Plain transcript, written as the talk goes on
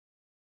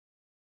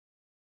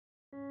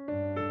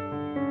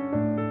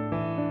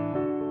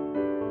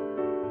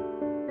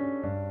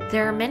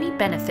There are many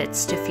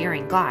benefits to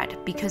fearing God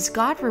because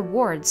God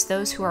rewards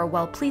those who are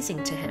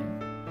well-pleasing to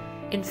Him.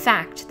 In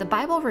fact, the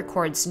Bible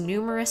records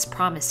numerous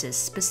promises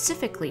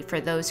specifically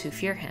for those who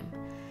fear Him.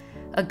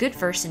 A good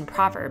verse in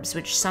Proverbs,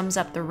 which sums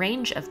up the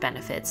range of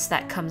benefits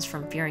that comes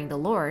from fearing the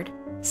Lord,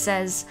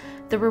 says,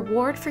 "The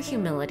reward for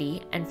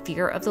humility and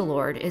fear of the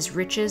Lord is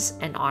riches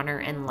and honor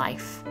and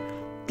life."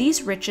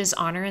 These riches,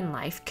 honor, and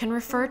life can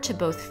refer to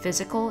both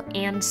physical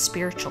and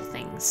spiritual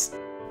things.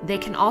 They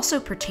can also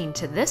pertain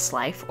to this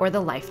life or the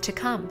life to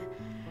come.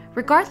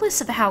 Regardless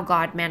of how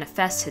God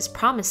manifests His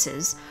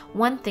promises,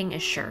 one thing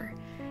is sure: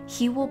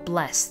 He will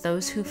bless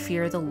those who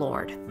fear the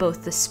Lord,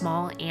 both the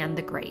small and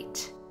the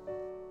great.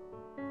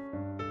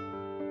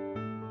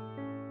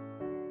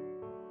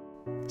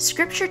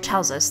 Scripture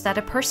tells us that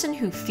a person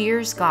who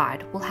fears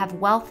God will have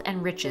wealth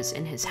and riches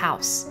in his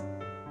house.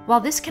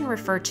 While this can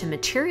refer to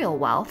material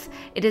wealth,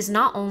 it is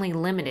not only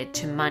limited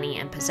to money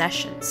and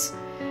possessions.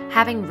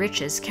 Having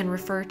riches can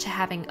refer to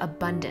having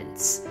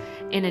abundance.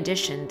 In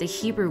addition, the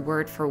Hebrew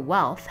word for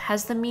wealth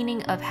has the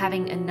meaning of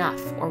having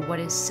enough or what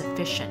is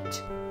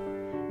sufficient.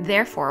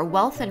 Therefore,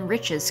 wealth and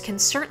riches can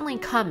certainly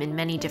come in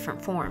many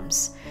different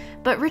forms,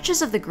 but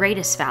riches of the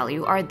greatest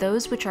value are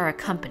those which are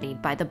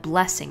accompanied by the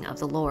blessing of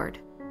the Lord.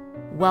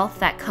 Wealth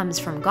that comes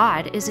from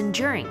God is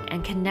enduring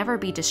and can never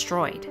be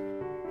destroyed.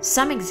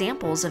 Some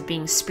examples of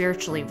being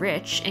spiritually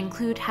rich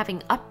include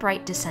having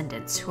upright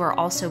descendants who are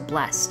also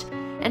blessed,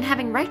 and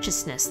having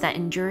righteousness that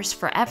endures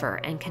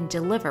forever and can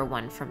deliver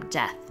one from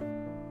death.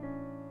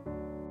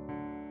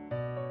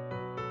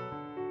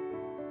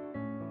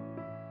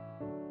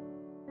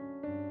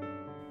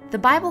 The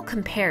Bible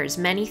compares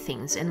many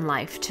things in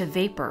life to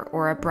vapor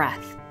or a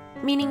breath,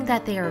 meaning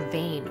that they are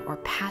vain or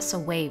pass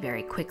away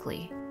very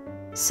quickly.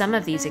 Some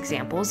of these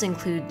examples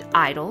include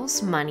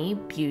idols, money,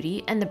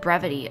 beauty, and the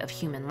brevity of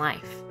human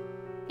life.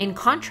 In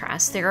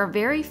contrast, there are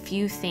very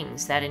few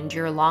things that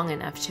endure long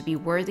enough to be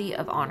worthy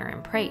of honor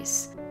and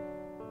praise.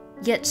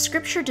 Yet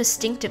Scripture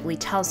distinctively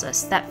tells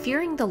us that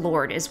fearing the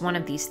Lord is one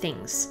of these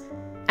things.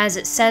 As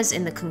it says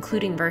in the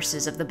concluding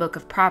verses of the book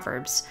of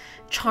Proverbs,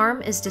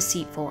 "Charm is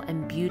deceitful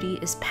and beauty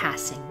is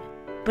passing,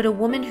 but a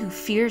woman who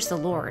fears the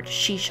Lord,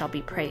 she shall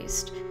be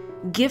praised.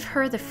 Give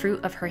her the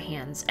fruit of her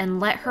hands,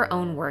 and let her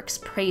own works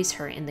praise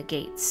her in the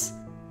gates."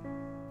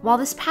 While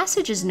this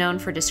passage is known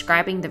for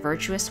describing the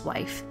virtuous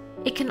wife,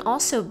 it can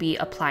also be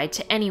applied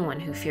to anyone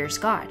who fears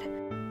God.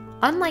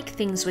 Unlike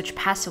things which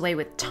pass away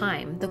with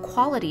time, the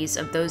qualities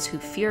of those who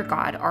fear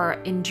God are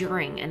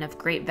enduring and of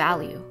great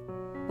value.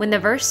 When the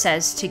verse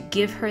says to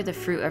give her the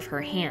fruit of her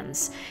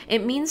hands,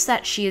 it means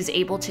that she is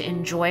able to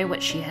enjoy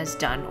what she has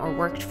done or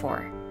worked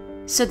for.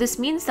 So this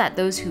means that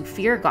those who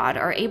fear God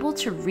are able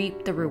to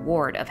reap the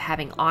reward of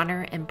having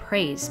honor and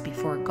praise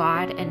before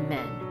God and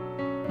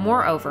men.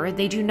 Moreover,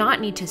 they do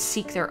not need to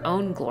seek their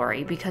own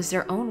glory because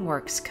their own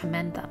works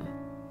commend them.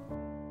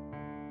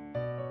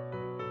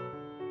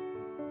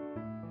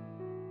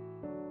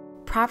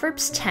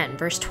 Proverbs 10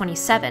 verse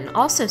 27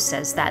 also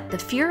says that the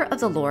fear of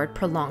the Lord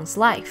prolongs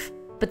life,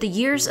 but the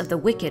years of the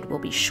wicked will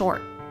be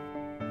short.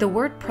 The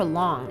word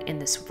prolong in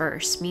this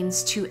verse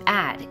means to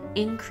add,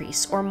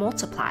 increase, or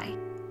multiply.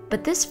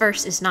 But this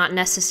verse is not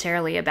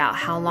necessarily about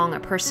how long a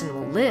person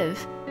will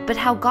live, but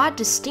how God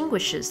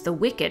distinguishes the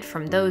wicked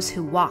from those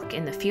who walk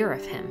in the fear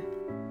of Him.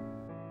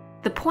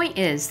 The point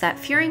is that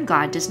fearing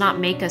God does not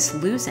make us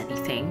lose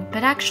anything,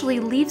 but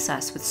actually leaves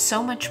us with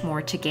so much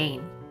more to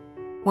gain.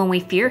 When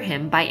we fear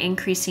Him by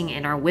increasing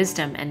in our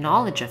wisdom and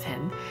knowledge of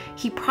Him,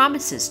 He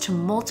promises to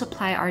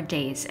multiply our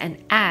days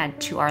and add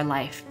to our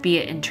life, be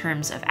it in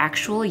terms of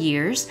actual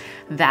years,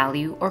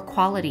 value, or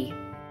quality.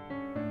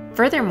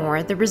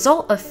 Furthermore, the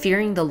result of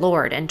fearing the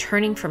Lord and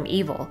turning from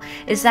evil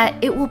is that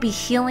it will be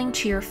healing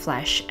to your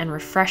flesh and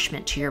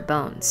refreshment to your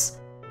bones.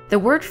 The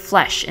word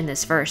flesh in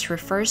this verse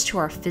refers to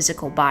our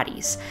physical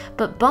bodies,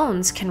 but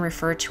bones can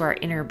refer to our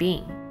inner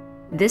being.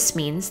 This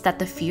means that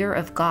the fear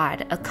of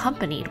God,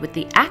 accompanied with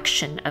the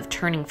action of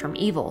turning from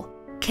evil,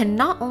 can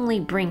not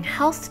only bring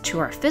health to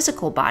our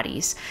physical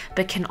bodies,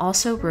 but can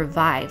also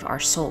revive our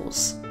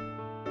souls.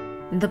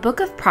 The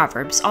book of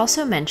Proverbs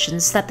also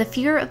mentions that the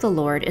fear of the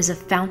Lord is a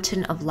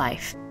fountain of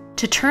life,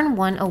 to turn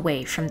one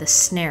away from the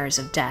snares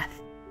of death.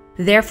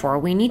 Therefore,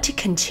 we need to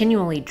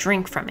continually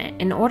drink from it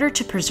in order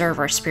to preserve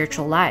our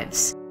spiritual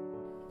lives.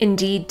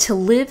 Indeed, to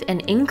live an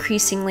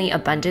increasingly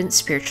abundant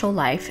spiritual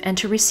life and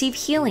to receive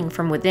healing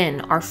from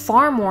within are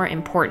far more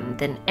important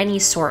than any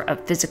sort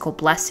of physical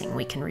blessing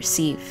we can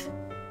receive.